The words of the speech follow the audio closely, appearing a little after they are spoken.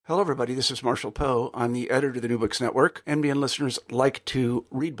Hello, everybody. This is Marshall Poe. I'm the editor of the New Books Network. NBN listeners like to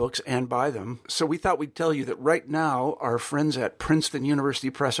read books and buy them. So we thought we'd tell you that right now, our friends at Princeton University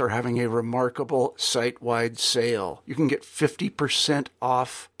Press are having a remarkable site-wide sale. You can get 50%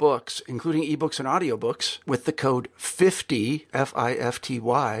 off books, including ebooks and audiobooks, with the code 50,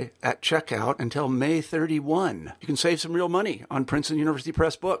 F-I-F-T-Y, at checkout until May 31. You can save some real money on Princeton University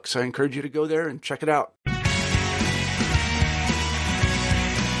Press books. I encourage you to go there and check it out.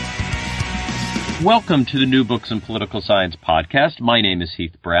 Welcome to the New Books in Political Science podcast. My name is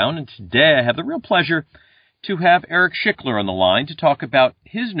Heath Brown, and today I have the real pleasure to have Eric Schickler on the line to talk about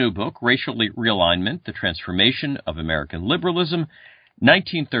his new book, Racial Realignment, The Transformation of American Liberalism,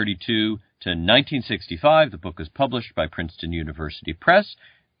 1932 to 1965. The book is published by Princeton University Press.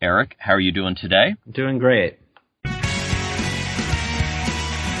 Eric, how are you doing today? Doing great.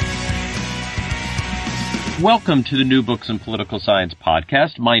 Welcome to the New Books in Political Science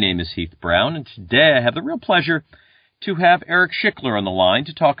podcast. My name is Heath Brown, and today I have the real pleasure to have Eric Schickler on the line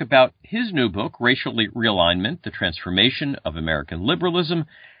to talk about his new book, Racial Realignment, The Transformation of American Liberalism,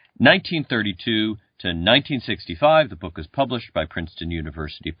 1932 to 1965. The book is published by Princeton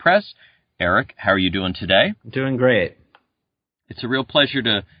University Press. Eric, how are you doing today? Doing great. It's a real pleasure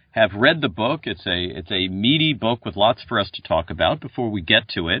to have read the book. It's a meaty book with lots for us to talk about. Before we get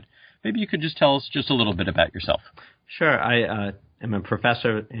to it, maybe you could just tell us just a little bit about yourself. Sure. I am a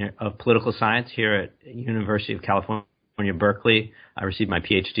professor of political science here at University of California, Berkeley. I received my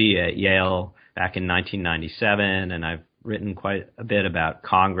PhD at Yale back in 1997, and I've written quite a bit about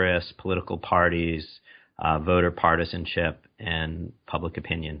Congress, political parties, voter partisanship, and public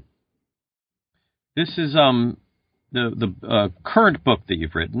opinion. This is the current book that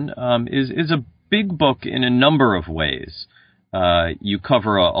you've written is a big book in a number of ways. You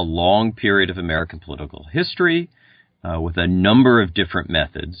cover a long period of American political history with a number of different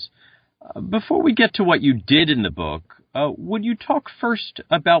methods. Before we get to what you did in the book, would you talk first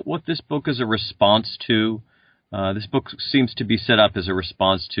about what this book is a response to? This book seems to be set up as a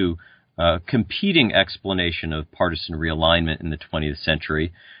response to competing explanation of partisan realignment in the 20th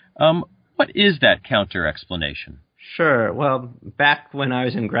century. What is that counter-explanation? Sure. Well, back when I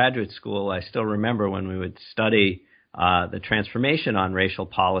was in graduate school, I still remember when we would study the transformation on racial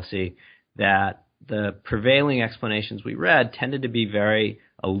policy, that the prevailing explanations we read tended to be very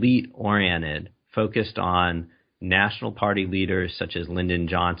elite-oriented, focused on national party leaders such as Lyndon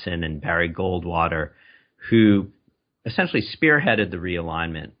Johnson and Barry Goldwater, who essentially spearheaded the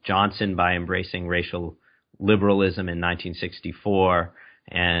realignment. Johnson by embracing racial liberalism in 1964,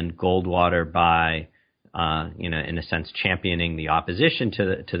 and Goldwater by, in a sense, championing the opposition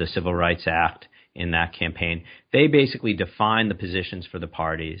to the Civil Rights Act in that campaign. They basically defined the positions for the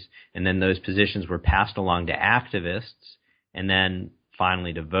parties, and then those positions were passed along to activists, and then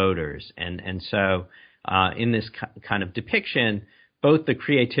finally to voters. And so in this kind of depiction, both the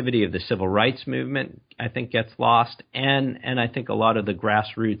creativity of the civil rights movement, I think, gets lost, and I think a lot of the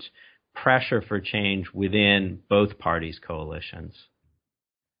grassroots pressure for change within both parties' coalitions.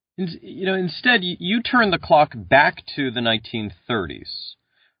 Instead, you turn the clock back to the 1930s.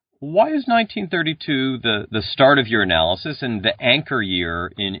 Why is 1932 the start of your analysis and the anchor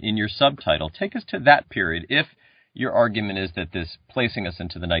year in your subtitle? Take us to that period. If your argument is that this placing us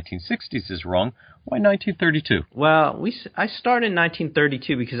into the 1960s is wrong, why 1932? Well, I start in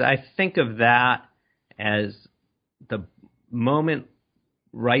 1932 because I think of that as the moment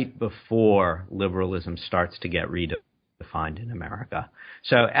right before liberalism starts to get redefined in America.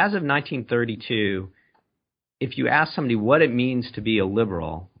 So as of 1932, if you ask somebody what it means to be a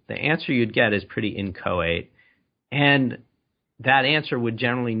liberal, the answer you'd get is pretty inchoate, and that answer would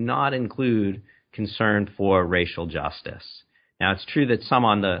generally not include concern for racial justice. Now, it's true that some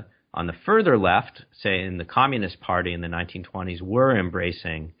on the further left, say in the Communist Party in the 1920s, were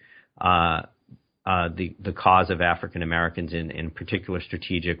embracing the cause of African Americans in particular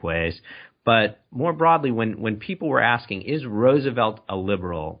strategic ways. But more broadly, when people were asking, is Roosevelt a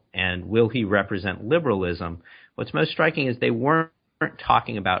liberal and will he represent liberalism, what's most striking is they weren't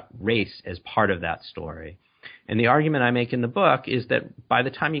talking about race as part of that story. And the argument I make in the book is that by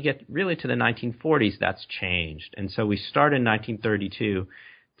the time you get really to the 1940s, that's changed. And so we start in 1932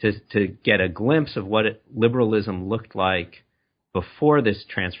 to get a glimpse of what liberalism looked like before this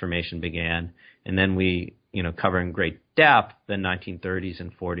transformation began. And then we, cover in great depth the 1930s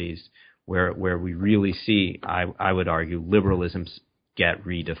and 40s, where we really see, I would argue, liberalism get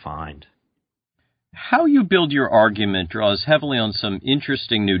redefined. How you build your argument draws heavily on some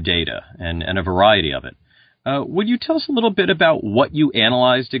interesting new data and a variety of it. Would you tell us a little bit about what you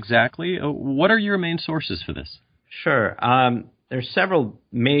analyzed exactly? What are your main sources for this? Sure. there's several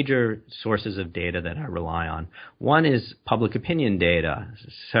major sources of data that I rely on. One is public opinion data.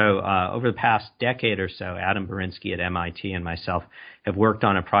 So over the past decade or so, Adam Berinsky at MIT and myself have worked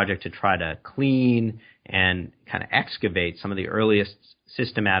on a project to try to clean and kind of excavate some of the earliest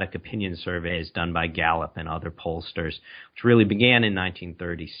systematic opinion surveys done by Gallup and other pollsters, which really began in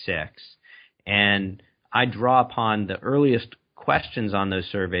 1936. And I draw upon the earliest questions on those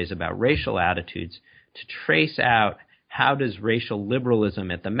surveys about racial attitudes to trace out how does racial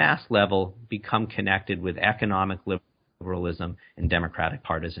liberalism at the mass level become connected with economic liberalism and democratic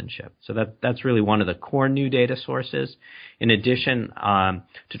partisanship. So that's really one of the core new data sources. In addition,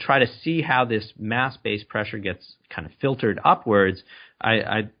 to try to see how this mass-based pressure gets kind of filtered upwards,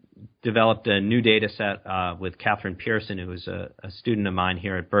 I developed a new data set with Catherine Pearson, who is a student of mine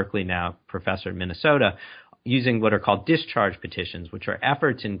here at Berkeley now, professor at Minnesota, using what are called discharge petitions, which are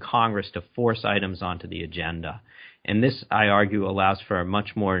efforts in Congress to force items onto the agenda. And this, I argue, allows for a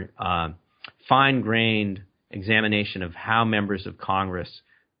much more fine-grained examination of how members of Congress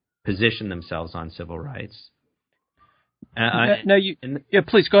position themselves on civil rights.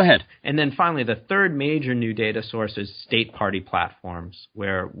 Please go ahead. And then finally, the third major new data source is state party platforms,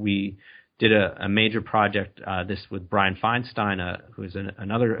 where we did a major project, this with Brian Feinstein, who is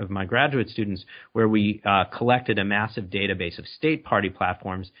another of my graduate students, where we collected a massive database of state party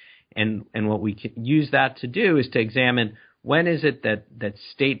platforms. And what we can use that to do is to examine when is it that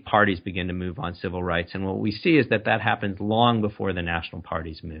state parties begin to move on civil rights. And what we see is that happens long before the national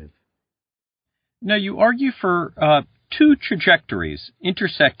parties move. Now, you argue for two trajectories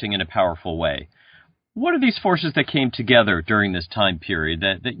intersecting in a powerful way. What are these forces that came together during this time period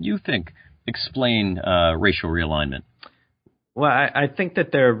that you think explain racial realignment? Well, I think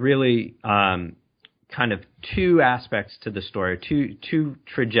that there are really kind of two aspects to the story, two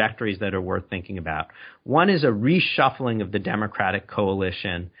trajectories that are worth thinking about. One is a reshuffling of the Democratic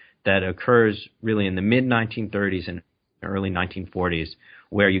coalition that occurs really in the mid-1930s and early 1940s,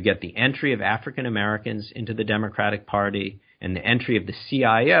 where you get the entry of African Americans into the Democratic Party and the entry of the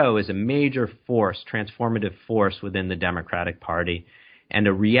CIO as a major force, transformative force within the Democratic Party, and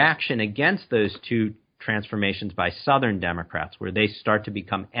a reaction against those two transformations by Southern Democrats, where they start to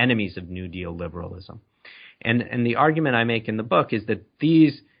become enemies of New Deal liberalism. And the argument I make in the book is that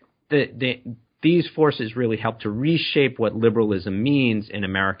these forces really help to reshape what liberalism means in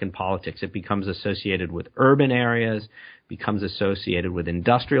American politics. It becomes associated with urban areas, becomes associated with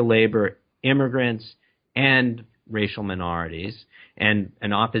industrial labor, immigrants, and racial minorities. And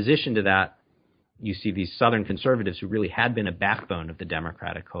in opposition to that, you see these Southern conservatives who really had been a backbone of the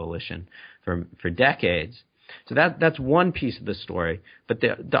Democratic coalition for decades. So that's one piece of the story. But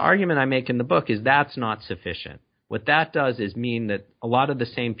the argument I make in the book is that's not sufficient. What that does is mean that a lot of the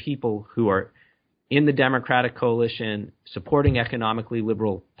same people who are in the Democratic coalition supporting economically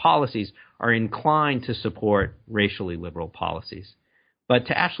liberal policies are inclined to support racially liberal policies. But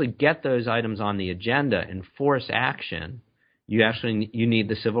to actually get those items on the agenda and force action, you need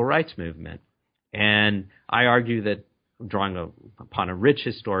the civil rights movement. And I argue that, drawing upon a rich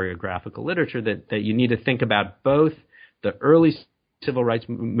historiographical literature, that you need to think about both the early civil rights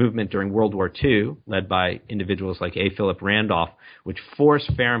movement during World War II, led by individuals like A. Philip Randolph, which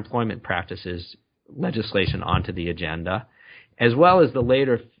forced fair employment practices legislation onto the agenda, as well as the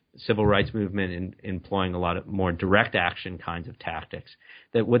later civil rights movement in employing a lot of more direct action kinds of tactics.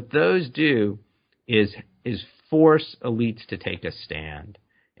 That what those do is force elites to take a stand.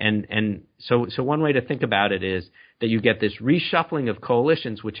 And so one way to think about it is that you get this reshuffling of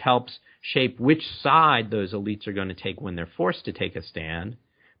coalitions, which helps shape which side those elites are going to take when they're forced to take a stand.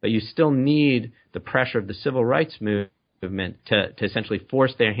 But you still need the pressure of the civil rights movement to essentially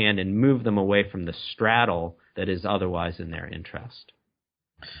force their hand and move them away from the straddle that is otherwise in their interest.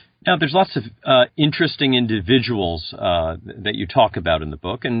 Now, there's lots of interesting individuals that you talk about in the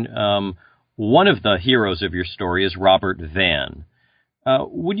book, and one of the heroes of your story is Robert Vann.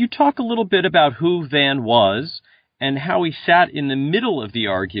 Would you talk a little bit about who Vann was and how he sat in the middle of the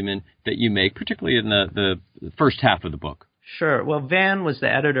argument that you make, particularly in the first half of the book? Sure. Well, Vann was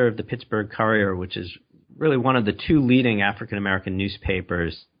the editor of the Pittsburgh Courier, which is really one of the two leading African-American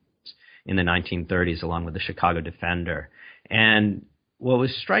newspapers in the 1930s, along with the Chicago Defender. And what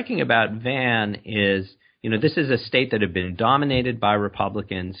was striking about Vann is, this is a state that had been dominated by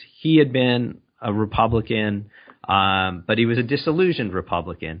Republicans. He had been a Republican, but he was a disillusioned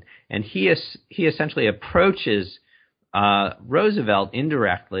Republican. And he essentially approaches Roosevelt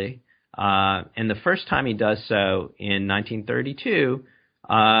indirectly. And the first time he does so in 1932,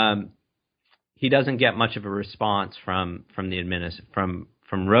 he doesn't get much of a response from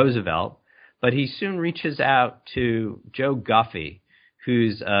Roosevelt. But he soon reaches out to Joe Guffey,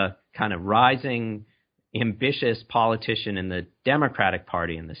 who's a kind of rising, ambitious politician in the Democratic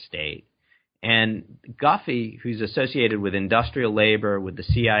Party in the state. And Guffey, who's associated with industrial labor, with the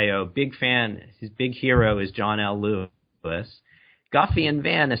CIO, big fan, his big hero is John L. Lewis. Guffey and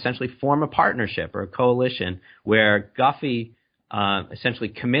Vann essentially form a partnership or a coalition where Guffey essentially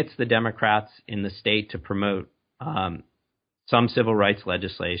commits the Democrats in the state to promote some civil rights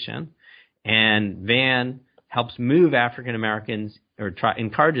legislation, and Vann helps move African Americans or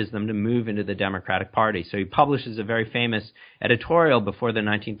encourages them to move into the Democratic Party. So he publishes a very famous editorial before the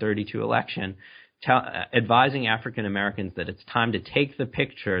 1932 election advising African Americans that it's time to take the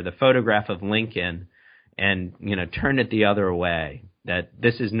picture, the photograph of Lincoln, and turn it the other way, that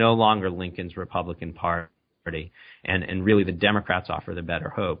this is no longer Lincoln's Republican Party, and really the Democrats offer the better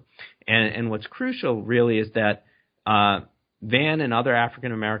hope. And what's crucial really is that Vann and other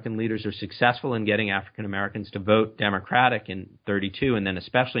African American leaders are successful in getting African Americans to vote Democratic in 32 and then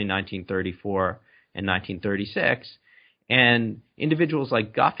especially 1934 and 1936. And individuals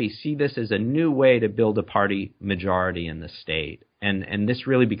like Guffey see this as a new way to build a party majority in the state. And this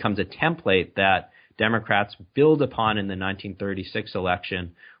really becomes a template that Democrats build upon in the 1936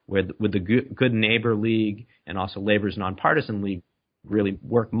 election, with the Good Neighbor League and also Labor's Nonpartisan League really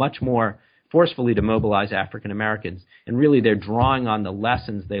work much more forcefully to mobilize African Americans. And really they're drawing on the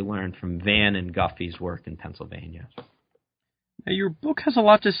lessons they learned from Vann and Guffey's work in Pennsylvania. Now, your book has a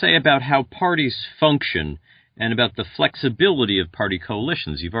lot to say about how parties function and about the flexibility of party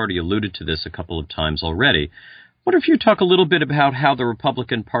coalitions. You've already alluded to this a couple of times already. What if you talk a little bit about how the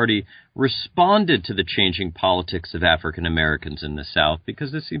Republican Party responded to the changing politics of African Americans in the South?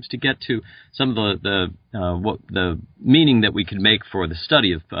 Because this seems to get to some of the meaning that we can make for the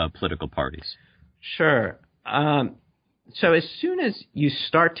study of political parties. Sure. So as soon as you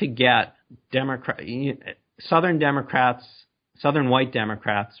start to get Southern white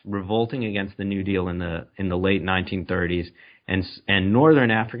Democrats revolting against the New Deal in the late 1930s, and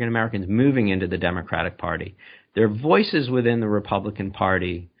Northern African Americans moving into the Democratic Party, there are voices within the Republican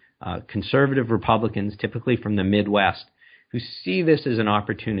Party, conservative Republicans, typically from the Midwest, who see this as an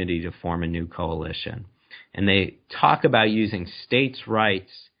opportunity to form a new coalition. And they talk about using states' rights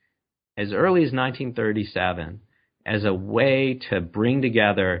as early as 1937 as a way to bring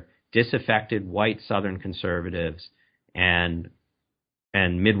together disaffected white Southern conservatives and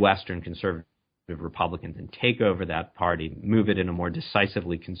Midwestern conservative Republicans and take over that party, move it in a more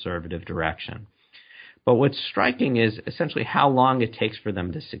decisively conservative direction. But what's striking is essentially how long it takes for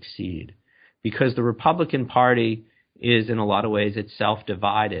them to succeed, because the Republican Party is in a lot of ways itself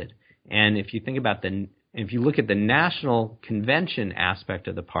divided. And if you think about if you look at the national convention aspect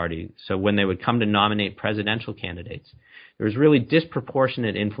of the party, so when they would come to nominate presidential candidates, there was really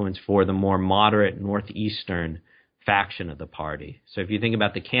disproportionate influence for the more moderate northeastern faction of the party. So if you think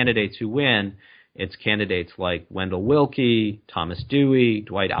about the candidates who win, it's candidates like Wendell Willkie, Thomas Dewey,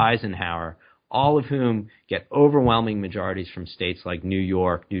 Dwight Eisenhower, all of whom get overwhelming majorities from states like New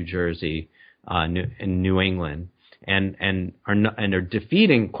York, New Jersey, and New England, and are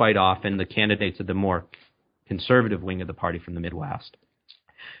defeating quite often the candidates of the more conservative wing of the party from the Midwest.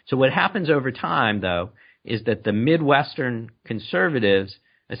 So what happens over time, though, is that the Midwestern conservatives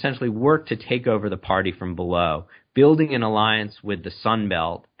essentially work to take over the party from below, building an alliance with the Sun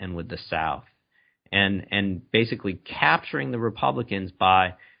Belt and with the South, and basically capturing the Republicans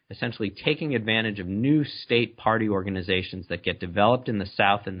by essentially taking advantage of new state party organizations that get developed in the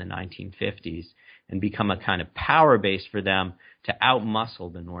South in the 1950s and become a kind of power base for them to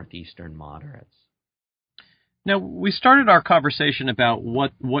outmuscle the Northeastern moderates. Now, we started our conversation about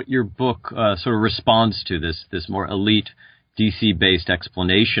what your book sort of responds to, this more elite DC-based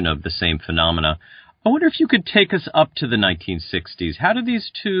explanation of the same phenomena. I wonder if you could take us up to the 1960s. How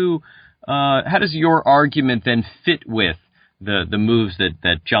does your argument then fit with the moves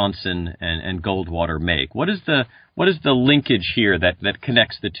that Johnson and Goldwater make? What is the linkage here that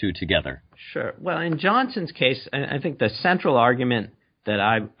connects the two together? Sure. Well, in Johnson's case, I think the central argument that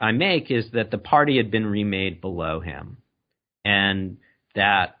I make is that the party had been remade below him, and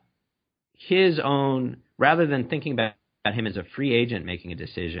that his own, rather than thinking about him as a free agent making a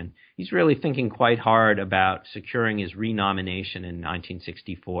decision, he's really thinking quite hard about securing his renomination in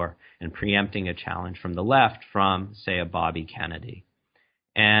 1964 and preempting a challenge from the left from, say, a Bobby Kennedy.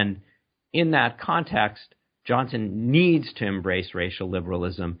 And in that context, Johnson needs to embrace racial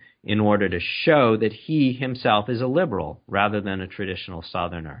liberalism in order to show that he himself is a liberal rather than a traditional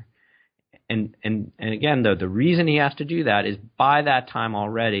Southerner. And again, though, the reason he has to do that is by that time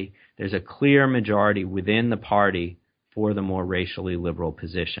already, there's a clear majority within the party for the more racially liberal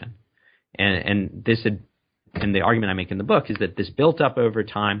position. And the argument I make in the book is that this built up over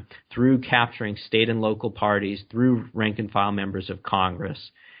time through capturing state and local parties, through rank and file members of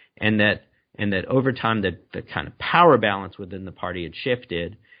Congress, and that over time the kind of power balance within the party had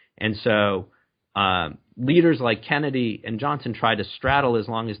shifted. And so leaders like Kennedy and Johnson tried to straddle as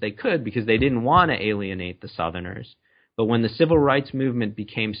long as they could because they didn't want to alienate the Southerners. But when the civil rights movement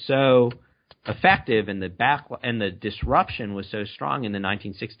became so effective and the disruption was so strong in the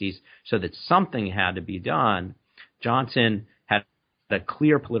 1960s, so that something had to be done, Johnson had a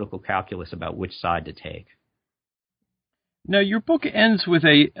clear political calculus about which side to take. Now, your book ends with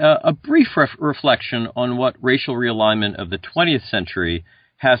a brief reflection on what racial realignment of the 20th century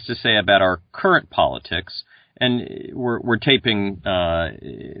has to say about our current politics. And we're taping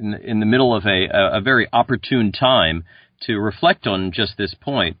in the middle of a very opportune time to reflect on just this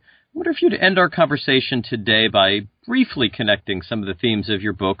point. I wonder if you'd end our conversation today by briefly connecting some of the themes of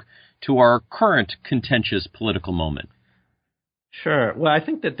your book to our current contentious political moment. Sure. Well, I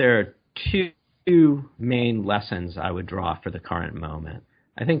think that there are two main lessons I would draw for the current moment.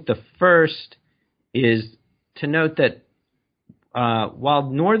 I think the first is to note that while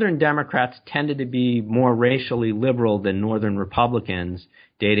Northern Democrats tended to be more racially liberal than Northern Republicans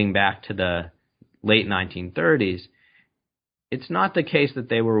dating back to the late 1930s, it's not the case that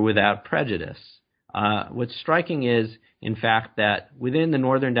they were without prejudice. What's striking is, in fact, that within the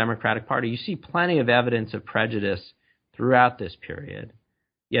Northern Democratic Party, you see plenty of evidence of prejudice throughout this period.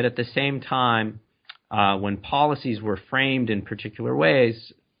 Yet at the same time, when policies were framed in particular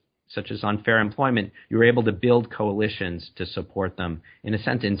ways, such as unfair employment, you were able to build coalitions to support them, in a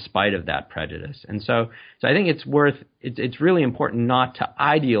sense, in spite of that prejudice. And so I think it's really important not to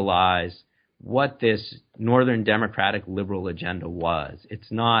idealize what this Northern Democratic liberal agenda was.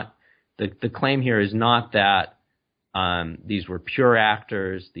 It's not the claim here is not that these were pure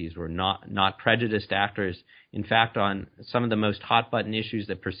actors, these were not prejudiced actors. In fact, on some of the most hot button issues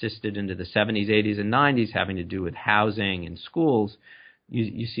that persisted into the 70s, 80s, and 90s, having to do with housing and schools,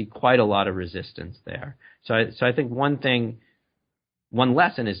 you see quite a lot of resistance there. So I think one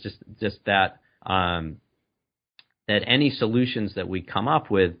lesson is just that that any solutions that we come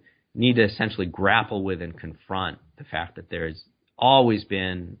up with need to essentially grapple with and confront the fact that there's always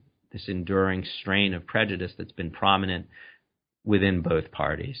been this enduring strain of prejudice that's been prominent within both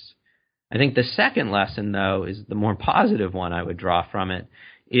parties. I think the second lesson, though, is the more positive one I would draw from it,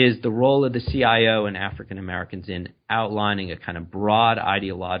 is the role of the CIO and African Americans in outlining a kind of broad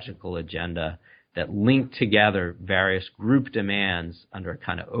ideological agenda that linked together various group demands under a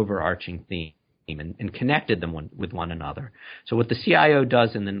kind of overarching theme and connected them with one another. So what the CIO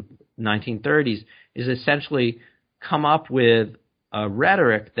does in the 1930s is essentially come up with a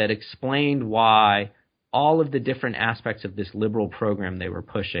rhetoric that explained why all of the different aspects of this liberal program they were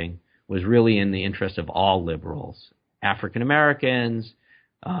pushing was really in the interest of all liberals, African Americans,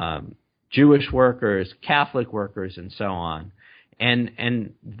 Jewish workers, Catholic workers, and so on.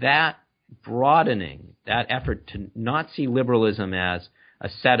 And that broadening, that effort to not see liberalism as a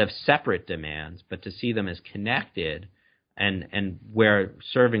set of separate demands, but to see them as connected, and where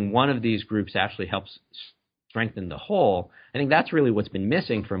serving one of these groups actually helps strengthen the whole, I think that's really what's been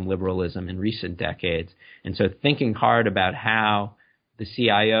missing from liberalism in recent decades. And so thinking hard about how the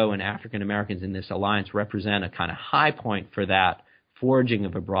CIO and African Americans in this alliance represent a kind of high point for that forging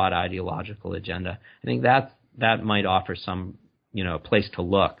of a broad ideological agenda, I think that might offer some, place to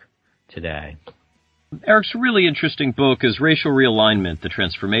look today. Eric's really interesting book is Racial Realignment, The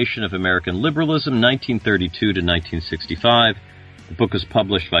Transformation of American Liberalism, 1932 to 1965. The book is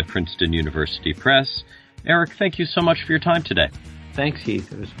published by Princeton University Press. Eric, thank you so much for your time today. Thanks, Heath.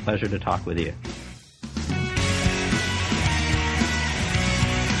 It was a pleasure to talk with you.